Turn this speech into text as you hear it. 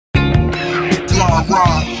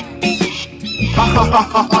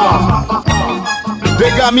They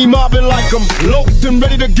got me mobbing like I'm loped and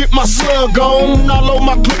ready to get my slug on. I load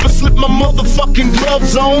my clip and slip my motherfucking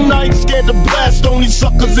gloves on. I ain't scared to blast on these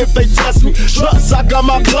suckers if they test me. Trust, I got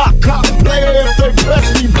my Glock, cop player if they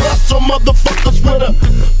press me. Bust some motherfuckers with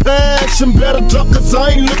a passion. Better duck cause I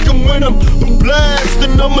ain't looking with them. But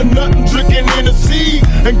blasting them a nothing, drinking Hennessy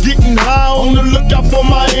and getting high on the lookout for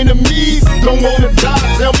my enemies. Don't wanna die,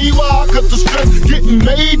 tell me why, cause the stress getting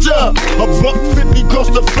major. A buck 50 across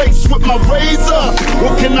the face with my razor.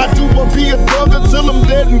 What can I do but be a thug until I'm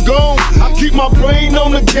dead and gone? I keep my brain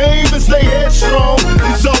on the game and stay headstrong.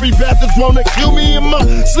 These sorry bastards wanna kill me in my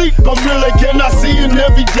sleep. I'm real again, I see it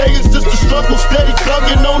every day. It's just a struggle, steady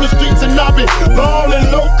thugging on the streets and I've been ballin'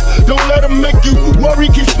 low. Don't let them make you worry,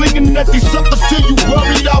 keep swinging at these suckers till you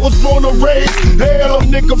worried. I was born and raised hell,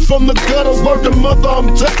 nigga from the gutter. Word to mother,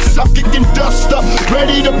 I'm Texas, I'm kicking dust up,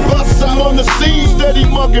 ready to bust. I'm on the scene, steady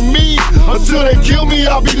mugging me. Until they kill me,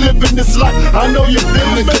 I'll be living this life. I know you feel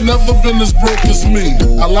me. Nigga never been as broke as me.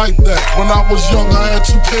 I like that. When I was young, I had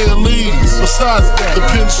 2 pair of leads. Besides that, the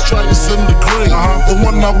pinstripes and the gray, the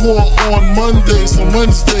one I wore on Mondays and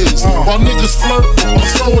Wednesdays. While niggas flirt, I'm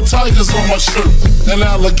throwing tigers on my shirt and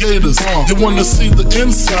alligators. You wanna see the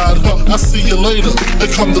inside? I see you later.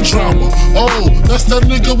 Here come the drama. Oh, that's that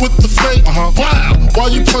nigga with the fake. Wow, why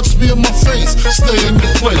you punch me in my face? Stay in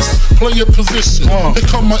your place, play your position. Here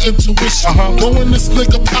come my intuition. Go in this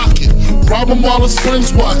nigga pocket, rob him while his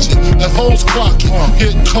friends watching, and hoes clocking.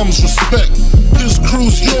 Here comes respect. His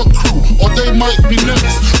crew's your crew, or they might be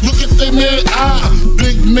next. Look at they man,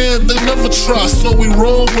 big man, they never try, so we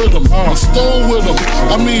roll with them, stole with them.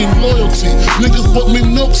 I mean loyalty. Niggas bought me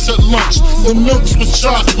milks at lunch. The milks with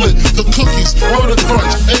chocolate, the cookies, butter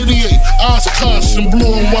crunch. 88, Oshkosh and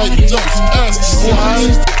blue and white ducks. Pass the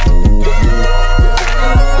slide.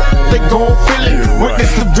 They gon' feel it,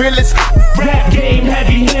 witness the realest. Rap game,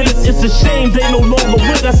 heavy hitters, it's a shame they no longer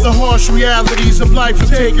with us. The harsh realities of life are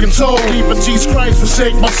taking toll. Even Jesus Christ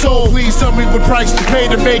forsake my soul. Please tell me what price to pay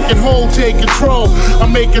to make it whole. Take control.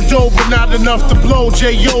 I'm making dope, but not enough to blow.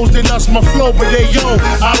 J.O.'s, they lust my flow, but they yo,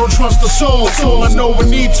 I don't trust the soul. So I know we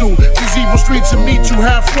need to. These evil streets will meet you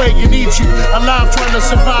halfway. You need you alive, trying to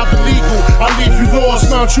survive illegal. I'll leave you lost,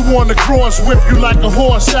 mount you on the cross, whip you like a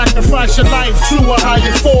horse, sacrifice your life to a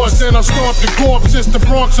higher force. Then I'll stomp the corpse. It's the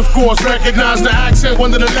Bronx, of course. Recognize the accent,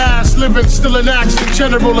 one of the last living, still in action.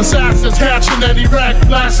 General assassins, catching any wreck,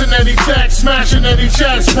 blasting any text, smashing any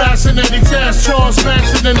chest, passing any test, Charles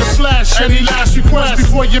smashing in the flesh. Any last request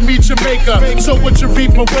before you meet your maker? So what you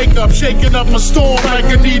reap and wake up, shaking up a storm like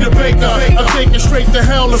Anita Baker. I'll take you straight to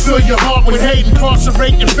hell and fill your heart with hate,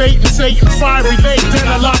 incarcerate your fate and Satan's fiery lake. Then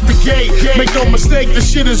I lock the gate. Make no mistake, the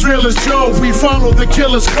shit is real as Joe. We follow the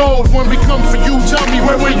killer's code. When we come for you, tell me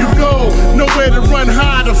where will you go? Nowhere to run,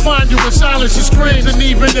 hide or find you in silence your screams. And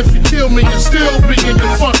even if you kill me, you'll still be in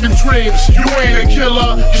your fucking dreams. You ain't a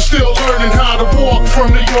killer, you're still learning how to walk.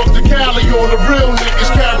 From New York to Cali, all the real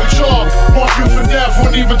niggas carry chalk. Mark you for death,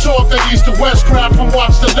 won't even talk that east to west crap. From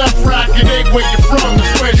watch the left rack, it ain't where you're from,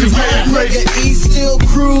 it's where you at. Nigga E still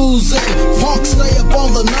cruising, punk stay up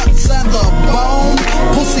on the nuts and the bone.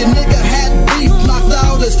 Pussy nigga had beef, knocked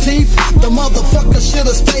out his teeth. The motherfucker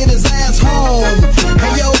should've stayed his ass home.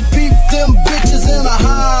 Hey yo, peep them bitches in a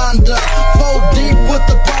Honda, 4 deep with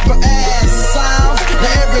the proper ass sound.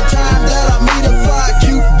 Now every time that I meet a fly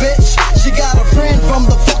cute bitch, she got a friend from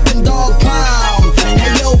the fucking dog pound.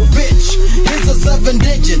 Hey yo bitch, here's a 7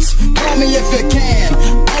 digits. Call me if you can,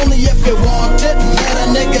 only if you want it. Let a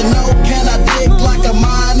nigga know, can I dig like a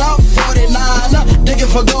miner? 49er,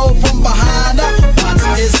 digging for gold from behind her. Watch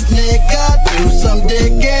this nigga do some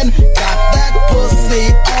digging, got that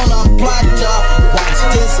pussy on a platter. Watch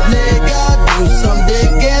this nigga do some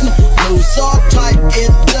digging, loose or tight,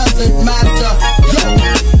 it doesn't matter.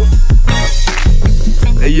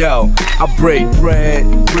 Hey yo, I break bread,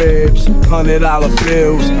 ribs, $100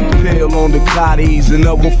 bills, pill on the Cotties and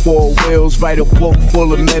other 4 wheels. Write a book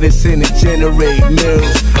full of medicine and generate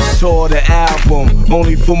mills. Tore the album,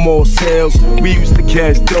 only for more sales. We used to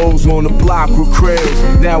catch those on the block with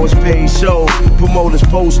krills. Now it's paid shows, promoters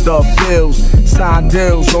post up bills. Sign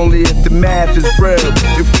deals only if the math is real.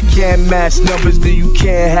 If we can't match numbers, then you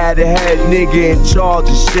can't have the head nigga in charge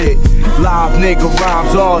of shit. Live nigga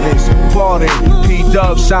rhymes artists, pardon,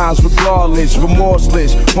 P-Dub shines regardless,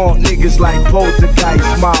 remorseless, haunt niggas like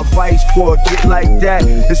poltergeist. My advice for a kid like that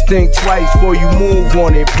is think twice before you move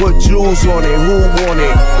on it. Put jewels on it, who want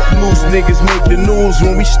it? Loose niggas make the news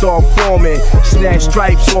when we start forming. Snatch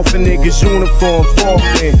stripes off a nigga's uniform,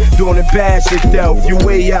 forfeit. Doing the bad shit dealt you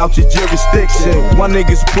way out your jurisdiction. My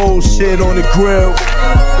niggas bullshit on the grill.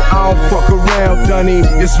 I I don't fuck around, Dunny.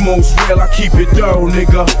 It's most real, I keep it thorough,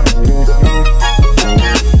 nigga.